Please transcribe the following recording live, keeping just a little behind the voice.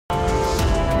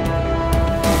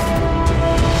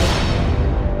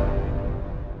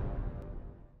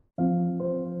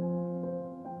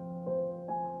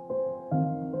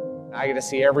I get to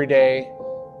see every day,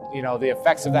 you know, the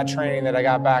effects of that training that I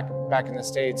got back in the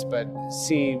States, but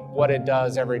see what it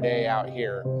does every day out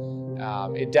here.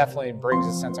 It definitely brings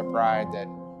a sense of pride that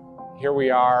here we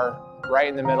are, right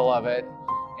in the middle of it,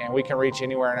 and we can reach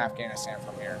anywhere in Afghanistan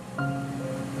from here.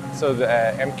 So the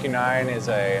MQ-9 is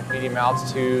a medium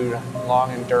altitude,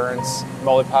 long endurance,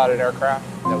 remotely piloted aircraft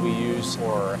that we use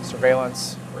for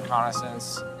surveillance,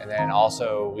 reconnaissance, and then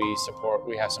also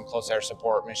we have some close air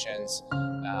support missions.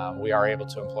 We are able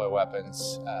to employ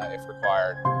weapons if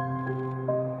required.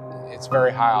 It's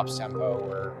very high ops tempo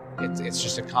where it's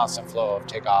just a constant flow of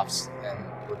takeoffs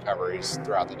and recoveries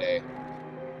throughout the day.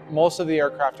 Most of the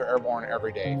aircraft are airborne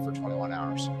every day for 21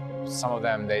 hours. Some of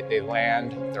them, they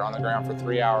land, they're on the ground for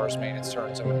 3 hours, maintenance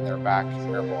turns them, and they're back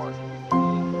airborne.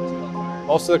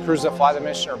 Most of the crews that fly the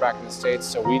mission are back in the States,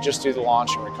 so we just do the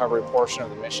launch and recovery portion of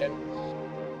the mission.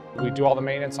 We do all the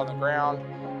maintenance on the ground,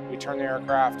 we turn the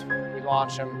aircraft, we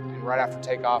launch them, and right after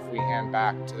takeoff, we hand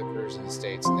back to the crews in the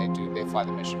States, and they fly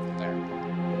the mission from there.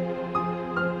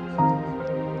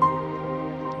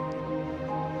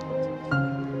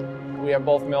 We have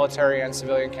both military and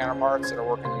civilian counterparts that are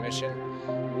working the mission.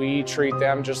 We treat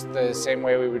them just the same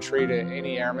way we would treat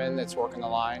any airman that's working the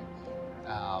line.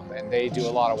 And they do a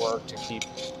lot of work to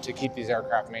keep these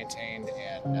aircraft maintained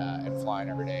and flying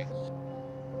every day.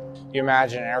 You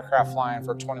imagine an aircraft flying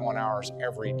for 21 hours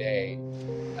every day,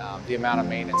 the amount of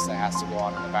maintenance that has to go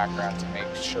on in the background to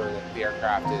make sure that the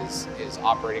aircraft is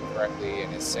operating correctly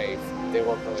and is safe. They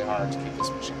work really hard to keep this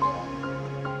mission going.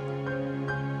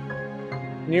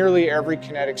 Nearly every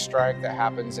kinetic strike that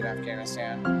happens in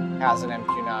Afghanistan has an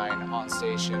MQ-9 on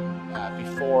station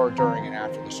before, during, and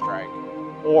after the strike,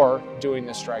 or doing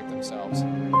the strike themselves.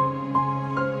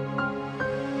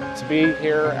 To be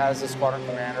here as a squadron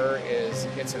commander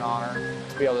it's an honor.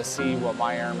 To be able to see what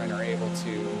my airmen are able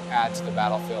to add to the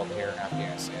battlefield here in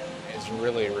Afghanistan is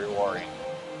really rewarding.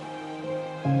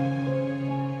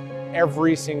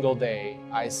 Every single day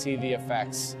I see the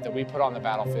effects that we put on the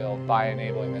battlefield by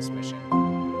enabling this mission.